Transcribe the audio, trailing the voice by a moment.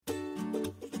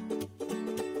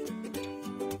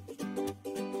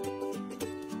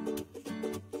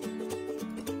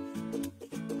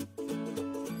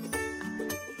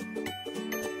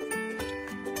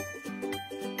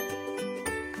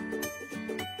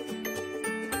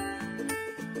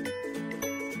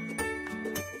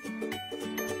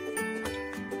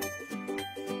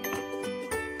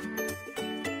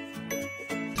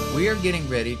We are getting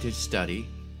ready to study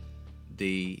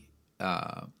the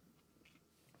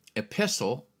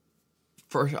epistle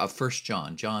of 1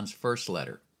 John, John's first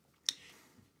letter.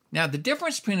 Now, the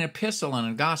difference between an epistle and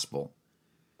a gospel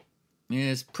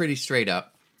is pretty straight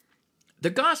up. The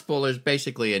gospel is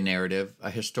basically a narrative,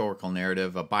 a historical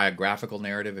narrative, a biographical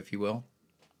narrative, if you will.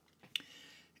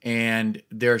 And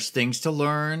there's things to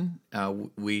learn.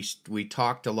 We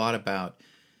talked a lot about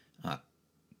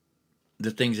the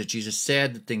things that Jesus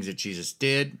said, the things that Jesus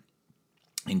did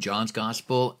in John's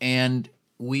gospel, and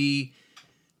we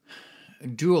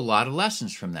drew a lot of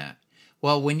lessons from that.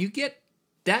 Well, when you get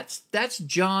that's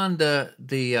John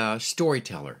the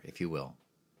storyteller, if you will.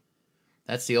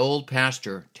 That's the old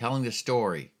pastor telling the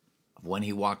story of when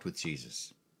he walked with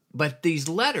Jesus. But these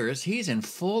letters, he's in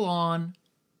full-on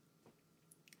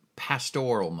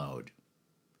pastoral mode.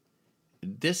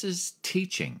 This is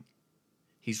teaching.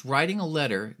 He's writing a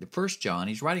letter, the First John,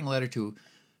 he's writing a letter to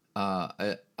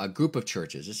a group of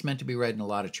churches. It's meant to be read in a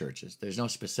lot of churches. There's no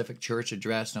specific church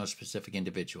address, no specific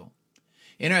individual.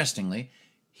 Interestingly,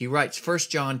 he writes 1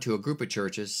 John to a group of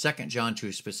churches, 2 John to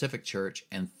a specific church,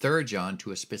 and 3 John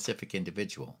to a specific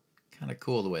individual. Kind of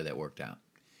cool the way that worked out.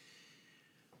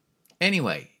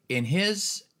 Anyway, in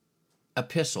his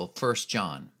epistle, 1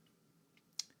 John,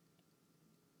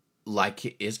 like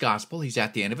his gospel, he's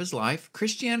at the end of his life.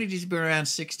 Christianity's been around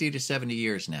 60 to 70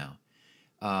 years now.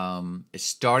 It's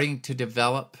starting to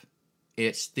develop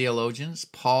its theologians.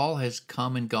 Paul has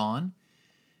come and gone.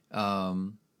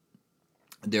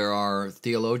 There are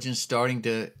theologians starting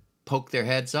to poke their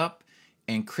heads up,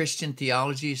 and Christian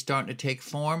theology is starting to take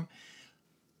form.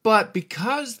 But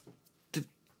because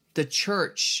the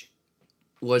church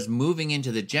was moving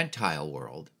into the Gentile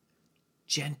world,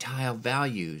 Gentile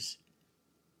values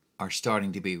are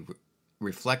starting to be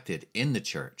reflected in the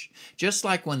church. Just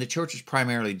like when the church was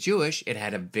primarily Jewish, it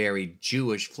had a very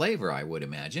Jewish flavor, I would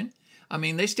imagine. I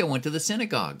mean, they still went to the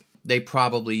synagogue. They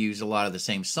probably used a lot of the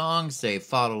same songs. They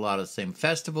followed a lot of the same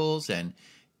festivals and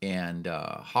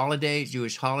holidays,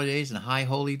 Jewish holidays and high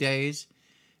holy days.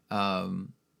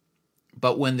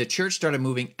 But when the church started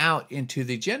moving out into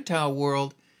the Gentile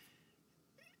world,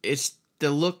 it's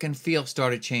the look and feel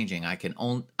started changing. I can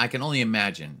only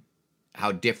imagine how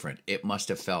different it must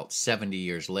have felt 70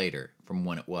 years later from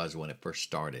when it was when it first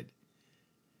started.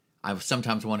 I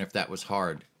sometimes wonder if that was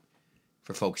hard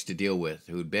for folks to deal with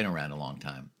who'd been around a long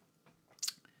time.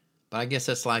 But I guess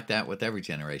that's like that with every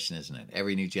generation, isn't it?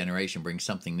 Every new generation brings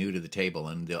something new to the table,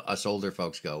 and us older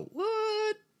folks go,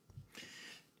 what?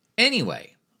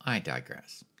 Anyway, I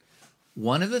digress.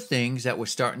 One of the things that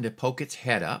was starting to poke its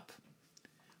head up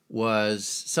was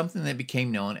something that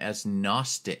became known as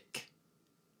Gnostic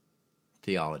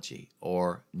theology,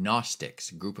 or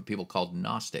Gnostics, a group of people called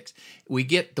Gnostics. We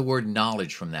get the word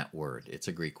knowledge from that word. It's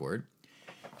a Greek word.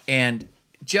 And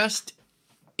just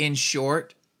in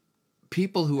short,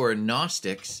 people who are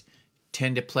Gnostics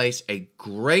tend to place a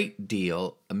great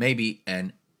deal, maybe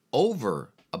an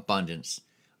overabundance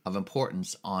of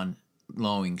importance on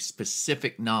knowing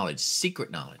specific knowledge, secret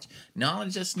knowledge,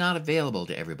 knowledge that's not available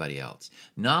to everybody else,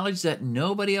 knowledge that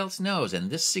nobody else knows,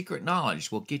 and this secret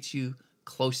knowledge will get you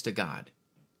close to God.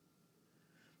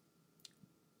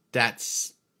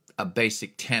 That's a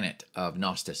basic tenet of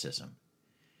Gnosticism.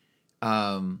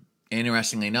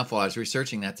 Interestingly enough, while I was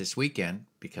researching that this weekend,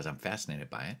 because I'm fascinated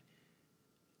by it,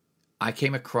 I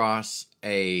came across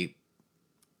a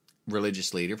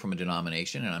religious leader from a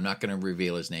denomination, and I'm not going to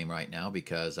reveal his name right now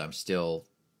because I'm still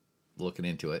looking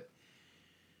into it.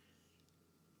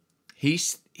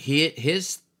 His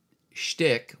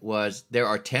shtick was there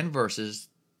are 10 verses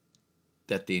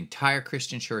that the entire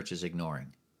Christian church is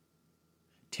ignoring.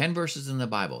 10 verses in the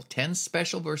Bible, 10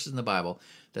 special verses in the Bible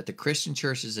that the Christian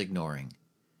church is ignoring.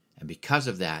 And because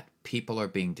of that, people are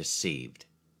being deceived.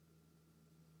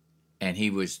 And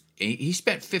he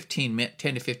spent 10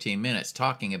 to 15 minutes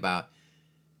talking about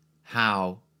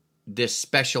how this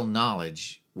special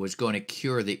knowledge was going to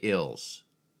cure the ills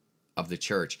of the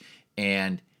church.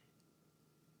 And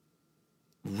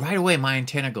right away, my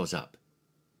antenna goes up.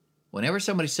 Whenever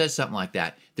somebody says something like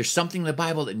that, there's something in the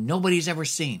Bible that nobody's ever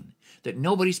seen, that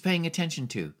nobody's paying attention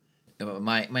to.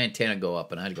 My antenna go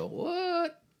up, and I'd go,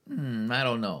 what? I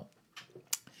don't know.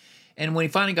 And when he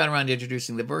finally got around to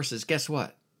introducing the verses, guess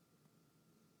what?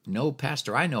 No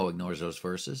pastor I know ignores those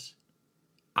verses.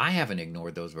 I haven't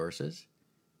ignored those verses.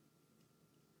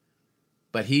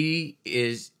 But he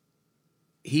is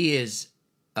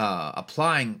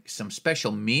applying some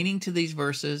special meaning to these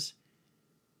verses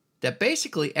that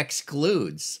basically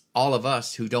excludes all of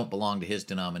us who don't belong to his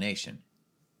denomination.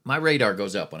 My radar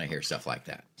goes up when I hear stuff like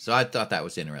that. So I thought that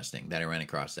was interesting that I ran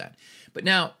across that. But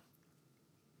now,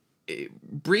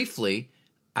 briefly,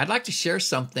 I'd like to share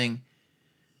something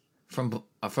from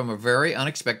a very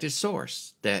unexpected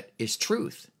source that is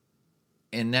truth,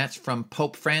 and that's from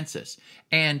Pope Francis.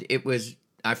 And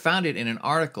I found it in an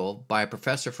article by a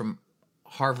professor from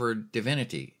Harvard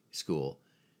Divinity School.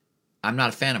 I'm not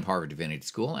a fan of Harvard Divinity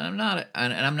School, and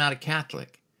I'm not a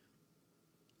Catholic.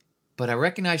 But I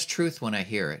recognize truth when I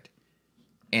hear it.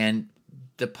 And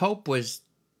the Pope was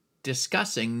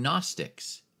discussing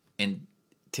Gnostics in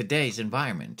today's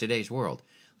environment, in today's world.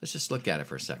 Let's just look at it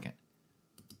for a second.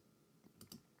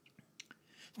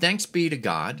 Thanks be to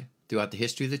God, throughout the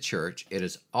history of the church, it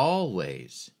has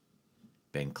always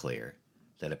been clear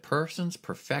that a person's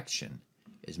perfection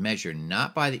is measured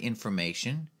not by the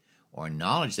information or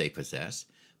knowledge they possess,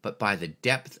 but by the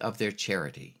depth of their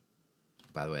charity.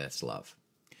 By the way, that's love.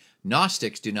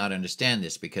 Gnostics do not understand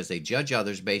this because they judge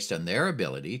others based on their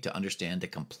ability to understand the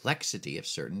complexity of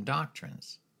certain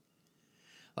doctrines.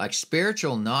 Like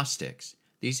spiritual Gnostics,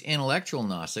 these intellectual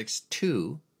Gnostics,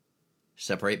 too,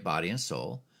 separate body and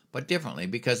soul, but differently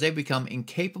because they become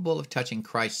incapable of touching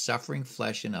Christ's suffering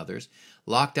flesh in others,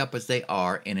 locked up as they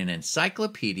are in an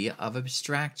encyclopedia of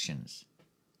abstractions.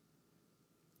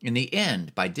 In the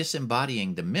end, by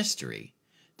disembodying the mystery,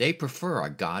 they prefer a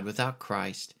God without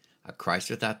Christ, a Christ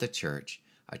without the church,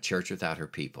 a church without her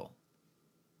people.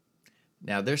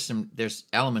 Now, there's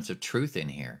elements of truth in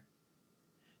here.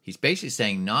 He's basically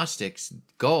saying Gnostics'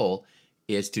 goal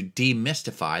is to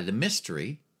demystify the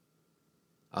mystery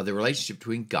of the relationship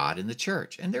between God and the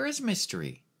church. And there is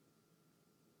mystery.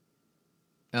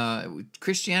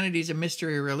 Christianity is a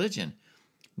mystery religion.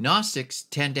 Gnostics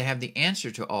tend to have the answer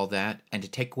to all that and to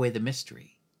take away the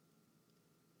mystery.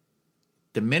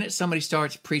 The minute somebody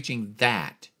starts preaching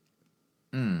that,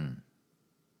 I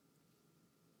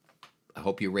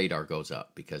hope your radar goes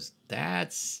up, because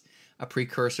that's a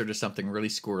precursor to something really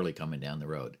squirrely coming down the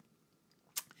road.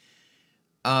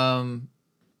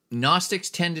 Gnostics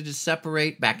tended to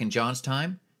separate, back in John's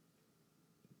time,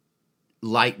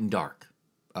 light and dark.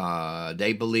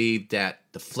 They believed that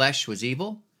the flesh was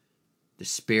evil, the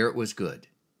spirit was good.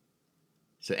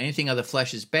 So anything of the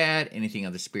flesh is bad, anything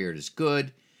of the spirit is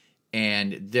good.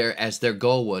 And as their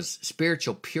goal was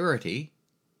spiritual purity,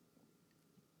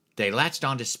 they latched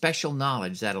onto special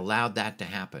knowledge that allowed that to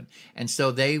happen. And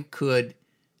so they could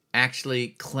actually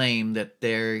claim that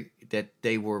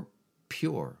they were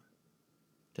pure,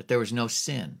 that there was no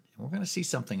sin. And we're going to see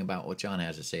something about what John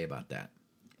has to say about that.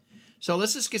 So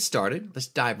let's just get started. Let's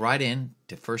dive right in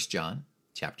to 1 John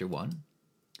chapter 1.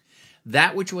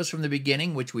 That which was from the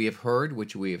beginning, which we have heard,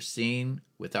 which we have seen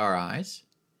with our eyes,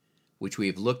 which we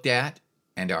have looked at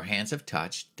and our hands have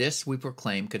touched, this we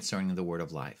proclaim concerning the word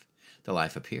of life. The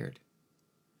life appeared.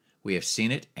 We have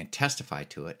seen it and testified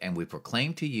to it, and we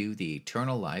proclaim to you the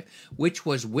eternal life, which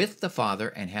was with the Father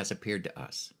and has appeared to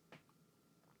us.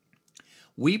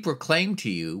 We proclaim to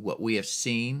you what we have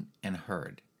seen and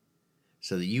heard,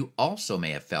 so that you also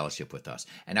may have fellowship with us.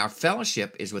 And our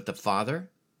fellowship is with the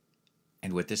Father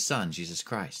and with His Son, Jesus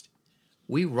Christ.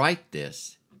 We write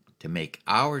this to make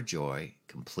our joy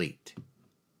complete.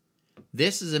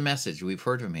 This is a message we've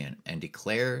heard from Him and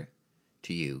declare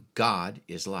to you. God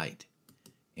is light.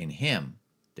 In Him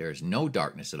there is no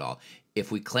darkness at all.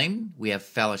 If we claim we have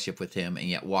fellowship with Him and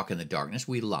yet walk in the darkness,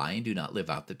 we lie and do not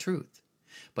live out the truth.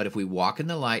 But if we walk in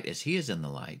the light as He is in the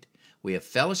light, we have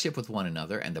fellowship with one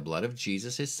another, and the blood of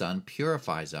Jesus, His Son,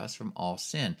 purifies us from all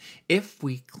sin. If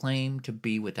we claim to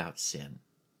be without sin,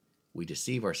 we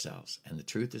deceive ourselves, and the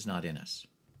truth is not in us.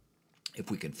 If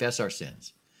we confess our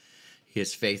sins, He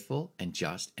is faithful and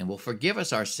just, and will forgive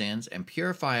us our sins and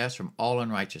purify us from all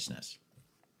unrighteousness.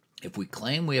 If we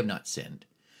claim we have not sinned,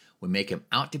 we make Him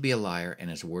out to be a liar, and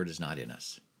His word is not in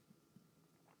us.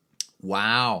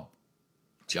 Wow.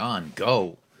 John,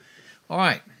 go. All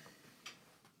right.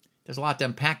 There's a lot to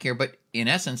unpack here, but in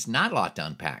essence, not a lot to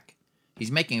unpack.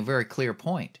 He's making a very clear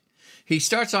point. He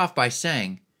starts off by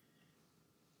establishing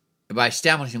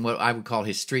what I would call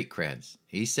his street creds.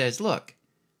 He says, look,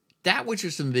 that which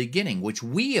was from the beginning, which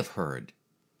we have heard.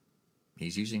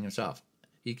 He's using himself.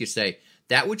 He could say,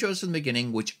 that which was from the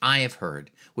beginning, which I have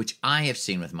heard, which I have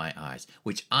seen with my eyes,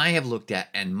 which I have looked at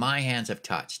and my hands have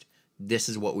touched. This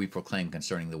is what we proclaim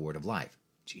concerning the word of life.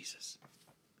 Jesus.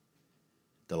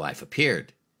 The life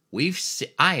appeared.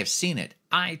 I have seen it.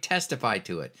 I testify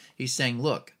to it. He's saying,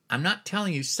 look, I'm not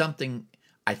telling you something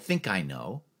I think I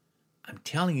know. I'm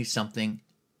telling you something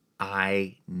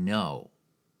I know,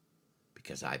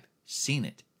 because I've seen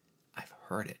it. I've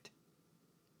heard it.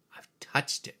 I've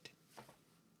touched it.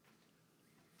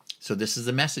 So this is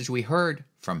the message we heard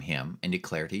from Him and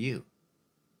declare to you.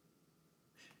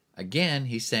 Again,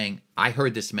 He's saying, I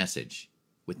heard this message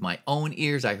With my own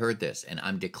ears, I heard this, and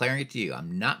I'm declaring it to you.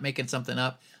 I'm not making something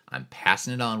up. I'm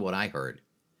passing it on what I heard.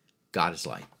 God is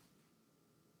light.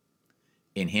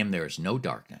 In him there is no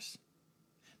darkness.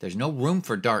 There's no room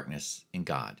for darkness in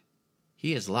God.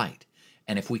 He is light.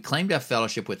 And if we claim to have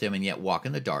fellowship with him and yet walk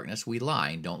in the darkness, we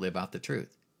lie and don't live out the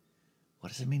truth.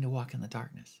 What does it mean to walk in the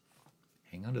darkness?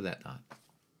 Hang on to that thought.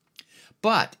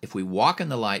 But if we walk in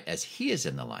the light as he is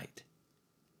in the light,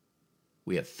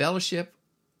 we have fellowship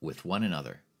with one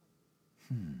another.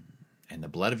 And the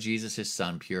blood of Jesus, his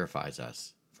son, purifies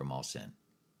us from all sin.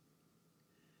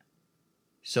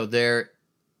 So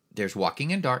there's walking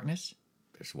in darkness.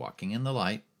 There's walking in the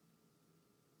light.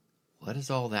 What does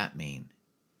all that mean?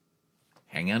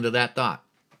 Hang on to that thought.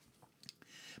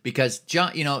 Because,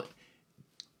 John,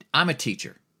 I'm a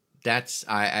teacher.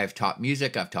 I've taught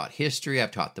music, I've taught history, I've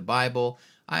taught the Bible.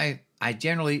 I've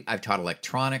taught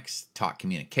electronics, taught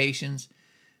communications.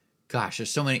 Gosh,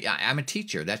 there's so many. I'm a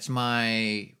teacher. That's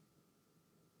my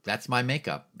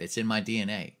makeup. It's in my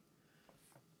DNA.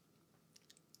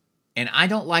 And I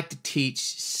don't like to teach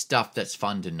stuff that's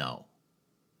fun to know.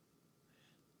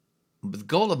 The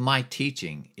goal of my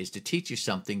teaching is to teach you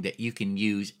something that you can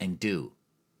use and do.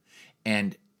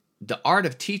 And the art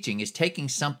of teaching is taking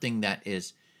something that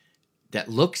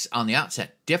looks on the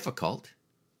outset difficult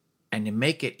and to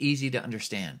make it easy to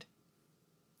understand.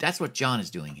 That's what John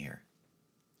is doing here.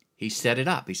 He set it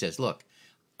up. He says, look,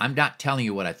 I'm not telling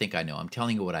you what I think I know. I'm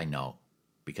telling you what I know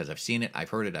because I've seen it,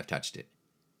 I've heard it, I've touched it.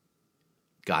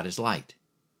 God is light.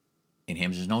 In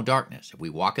him is no darkness. If we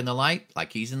walk in the light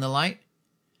like he's in the light,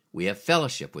 we have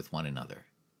fellowship with one another.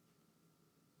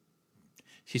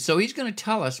 See, so he's going to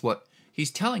tell us he's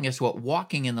telling us what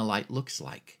walking in the light looks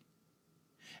like.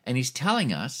 And he's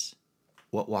telling us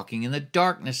what walking in the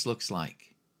darkness looks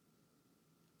like.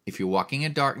 If you're walking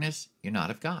in darkness, you're not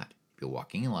of God. If you're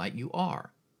walking in light, you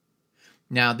are.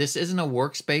 Now, this isn't a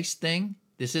works-based thing.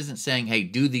 This isn't saying, hey,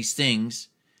 do these things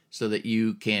so that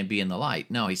you can be in the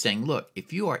light. No, he's saying, look,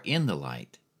 if you are in the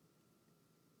light,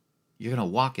 you're going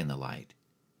to walk in the light.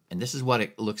 And this is what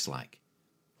it looks like.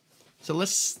 So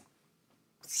let's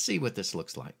see what this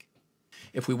looks like.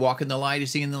 If we walk in the light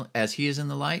as he is in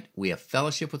the light, we have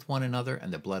fellowship with one another,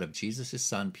 and the blood of Jesus, his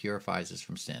son, purifies us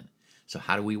from sin. So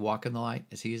how do we walk in the light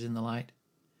as he is in the light?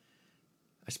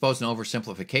 I suppose an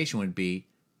oversimplification would be,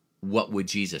 what would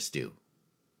Jesus do?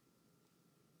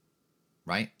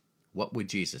 Right? What would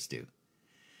Jesus do?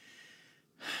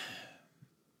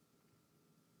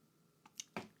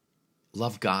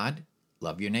 Love God,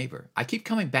 love your neighbor. I keep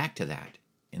coming back to that.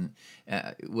 And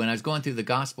when I was going through the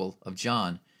Gospel of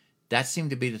John, that seemed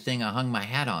to be the thing I hung my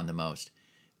hat on the most.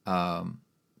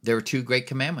 There were two great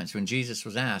commandments. When Jesus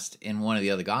was asked, in one of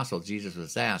the other Gospels, Jesus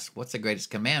was asked, what's the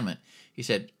greatest commandment? He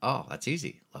said, oh, that's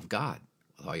easy. Love God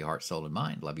with all your heart, soul, and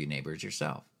mind. Love your neighbor as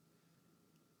yourself.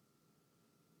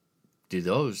 Do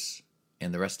those,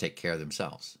 and the rest take care of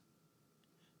themselves.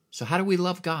 So how do we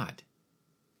love God?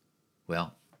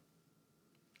 Well,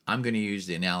 I'm going to use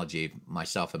the analogy of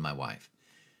myself and my wife.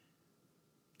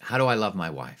 How do I love my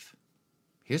wife?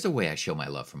 Here's a way I show my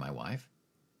love for my wife.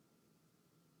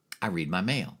 I read my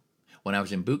mail. When I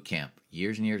was in boot camp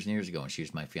years and years and years ago, and she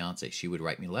was my fiance, she would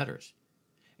write me letters.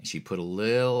 And she'd put a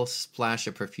little splash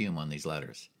of perfume on these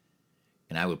letters.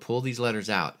 And I would pull these letters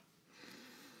out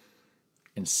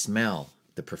and smell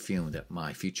the perfume that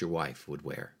my future wife would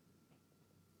wear.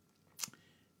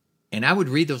 And I would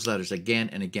read those letters again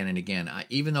and again and again.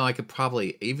 Even though I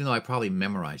probably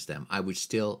memorized them, I would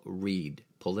still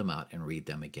pull them out and read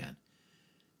them again.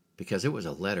 Because it was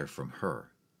a letter from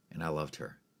her, and I loved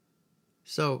her.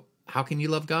 So, how can you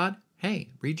love God? Hey,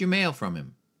 read your mail from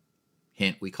him.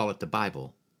 Hint, we call it the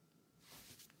Bible.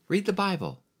 Read the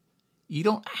Bible. You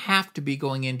don't have to be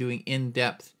going in doing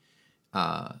in-depth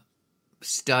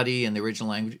study in the original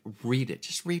language. Read it.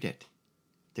 Just read it.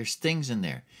 There's things in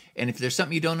there. And if there's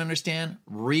something you don't understand,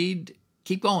 read.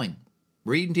 Keep going.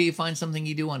 Read until you find something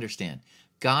you do understand.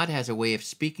 God has a way of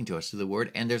speaking to us through the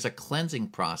Word, and there's a cleansing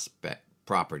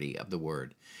property of the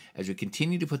Word. As we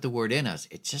continue to put the Word in us,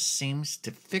 it just seems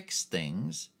to fix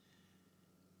things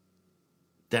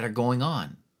that are going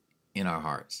on in our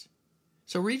hearts.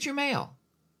 So read your mail.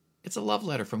 It's a love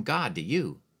letter from God to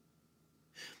you.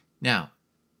 Now,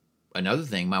 another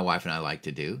thing my wife and I like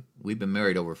to do, we've been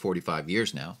married over 45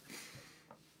 years now.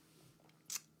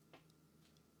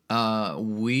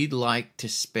 We'd like to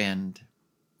spend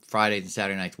Fridays and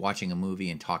Saturday nights watching a movie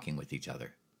and talking with each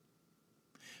other.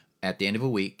 At the end of a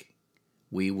week,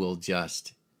 we will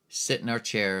just sit in our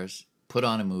chairs, put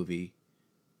on a movie,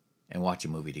 and watch a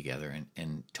movie together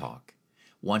and talk.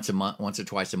 Once or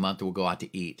twice a month, we'll go out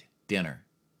to eat dinner.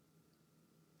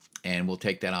 And we'll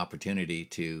take that opportunity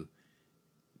to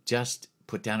just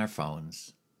put down our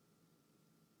phones,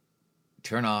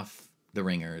 turn off the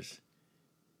ringers,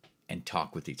 and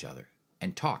talk with each other.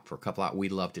 And talk for a couple hours. We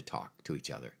love to talk to each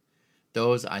other.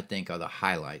 Those, I think, are the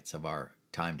highlights of our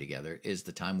time together, is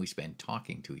the time we spend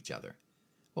talking to each other.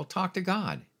 Well, talk to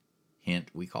God. Hint,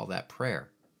 we call that prayer.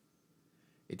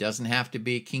 It doesn't have to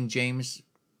be King James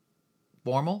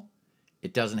formal.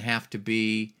 It doesn't have to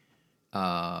be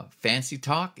fancy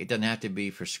talk. It doesn't have to be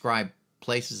prescribed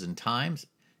places and times.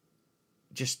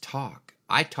 Just talk.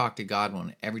 I talk to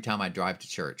God every time I drive to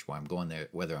church, while I'm going there,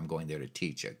 whether I'm going there to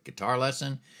teach a guitar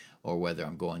lesson or whether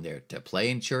I'm going there to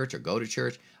play in church or go to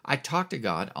church. I talk to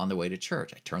God on the way to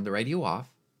church. I turn the radio off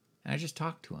and I just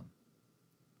talk to him.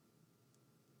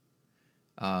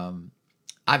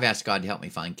 I've asked God to help me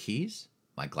find keys,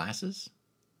 my glasses,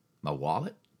 my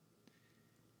wallet.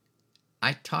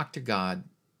 I talk to God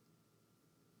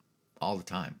all the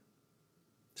time.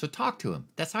 So talk to him.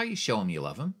 That's how you show him you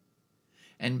love him.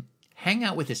 And hang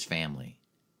out with his family.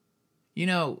 You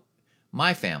know,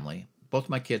 my family, both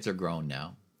my kids are grown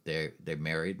now. They're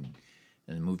married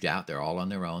and moved out. They're all on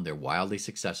their own. They're wildly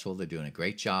successful. They're doing a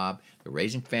great job. They're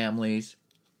raising families.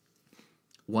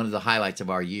 One of the highlights of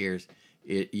our year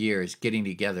is getting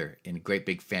together in great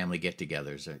big family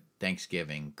get-togethers,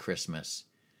 Thanksgiving, Christmas,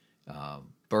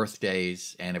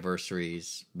 birthdays,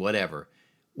 anniversaries, whatever.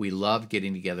 We love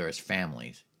getting together as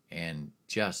families and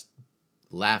just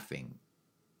laughing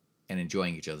and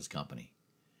enjoying each other's company.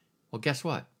 Well, guess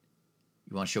what?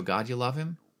 You want to show God you love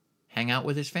him? Hang out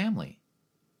with his family.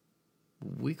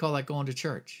 We call that going to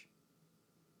church.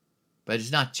 But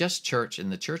it's not just church in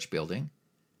the church building.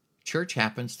 Church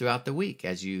happens throughout the week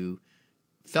as you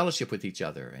fellowship with each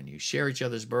other and you share each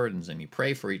other's burdens and you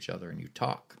pray for each other and you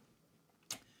talk.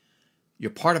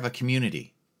 You're part of a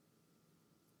community.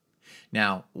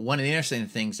 Now, one of the interesting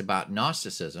things about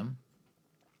Gnosticism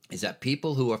is that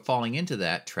people who are falling into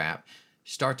that trap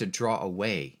start to draw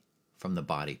away from the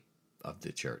body of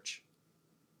the church.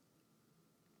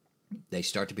 They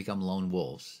start to become lone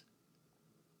wolves.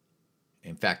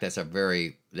 In fact, that's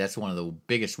one of the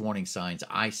biggest warning signs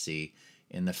I see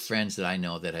in the friends that I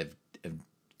know that have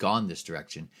gone this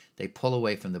direction. They pull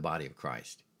away from the body of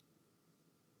Christ.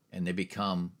 And they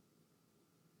become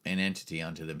an entity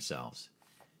unto themselves.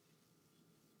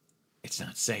 It's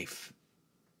not safe.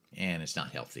 And it's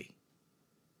not healthy.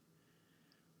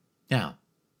 Now,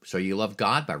 so you love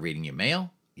God by reading your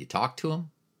mail, you talk to him,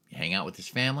 you hang out with his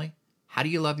family. How do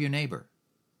you love your neighbor?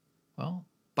 Well,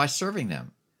 by serving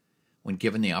them. When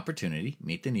given the opportunity,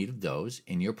 meet the need of those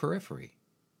in your periphery.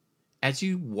 As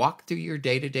you walk through your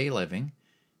day-to-day living,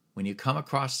 when you come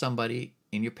across somebody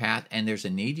in your path and there's a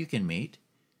need you can meet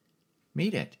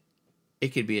it. It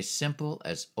could be as simple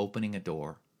as opening a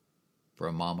door for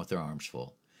a mom with her arms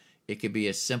full. It could be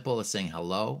as simple as saying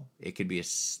hello. It could be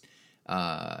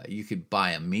you could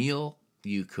buy a meal.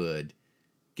 You could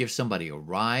give somebody a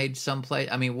ride someplace.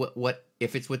 I mean, what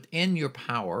if it's within your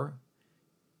power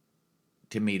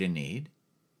to meet a need?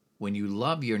 When you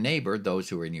love your neighbor, those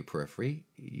who are in your periphery,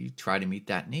 you try to meet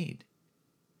that need.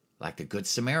 Like the Good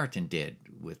Samaritan did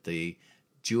with the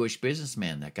Jewish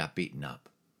businessman that got beaten up.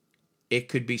 It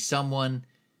could be someone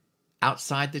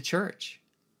outside the church.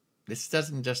 This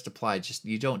doesn't just apply,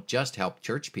 you don't just help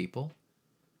church people.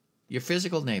 Your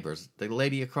physical neighbors, the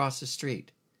lady across the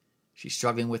street. She's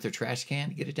struggling with her trash can,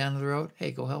 get it down the road.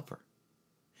 Hey, go help her.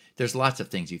 There's lots of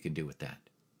things you can do with that.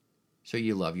 So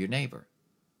you love your neighbor.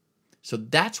 So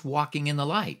that's walking in the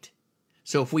light.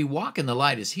 So if we walk in the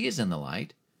light as he is in the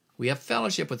light, we have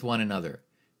fellowship with one another.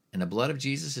 And the blood of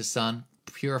Jesus, his son,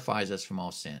 purifies us from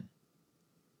all sin.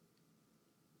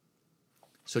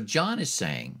 So John is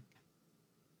saying,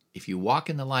 if you walk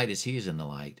in the light as he is in the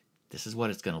light, this is what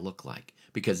it's going to look like.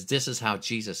 Because this is how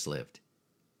Jesus lived.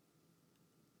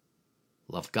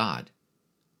 Love God.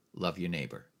 Love your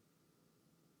neighbor.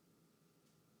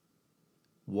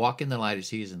 Walk in the light as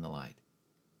he is in the light.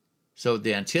 So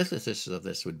the antithesis of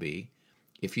this would be,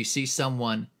 if you see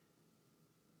someone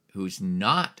who's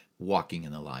not walking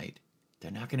in the light, they're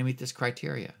not going to meet this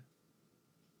criteria.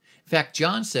 In fact,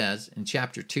 John says in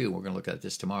chapter 2, we're going to look at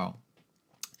this tomorrow,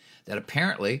 that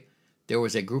apparently there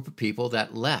was a group of people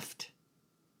that left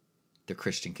the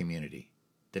Christian community,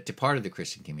 that departed the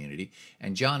Christian community,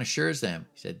 and John assures them,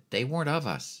 he said, they weren't of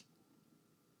us.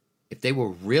 If they were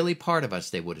really part of us,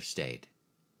 they would have stayed.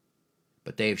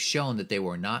 But they have shown that they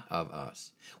were not of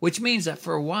us, which means that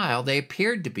for a while they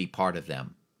appeared to be part of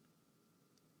them.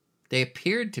 They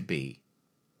appeared to be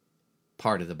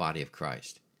part of the body of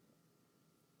Christ,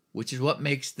 which is what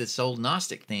makes this old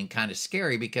Gnostic thing kind of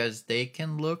scary, because they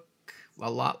can look a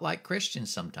lot like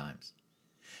Christians sometimes.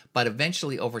 But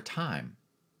eventually, over time,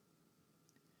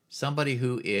 somebody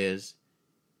who is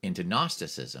into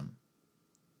Gnosticism,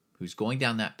 who's going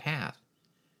down that path,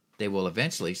 they will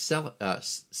eventually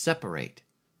separate.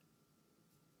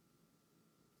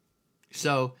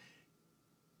 So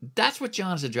that's what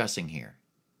John's addressing here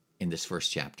in this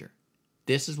first chapter.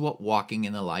 This is what walking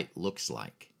in the light looks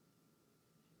like.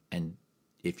 And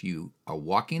if you are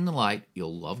walking in the light,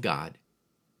 you'll love God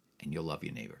and you'll love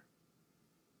your neighbor.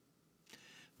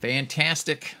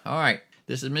 Fantastic. All right.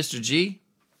 This is Mr. G.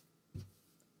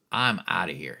 I'm out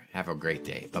of here. Have a great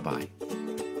day. Bye-bye.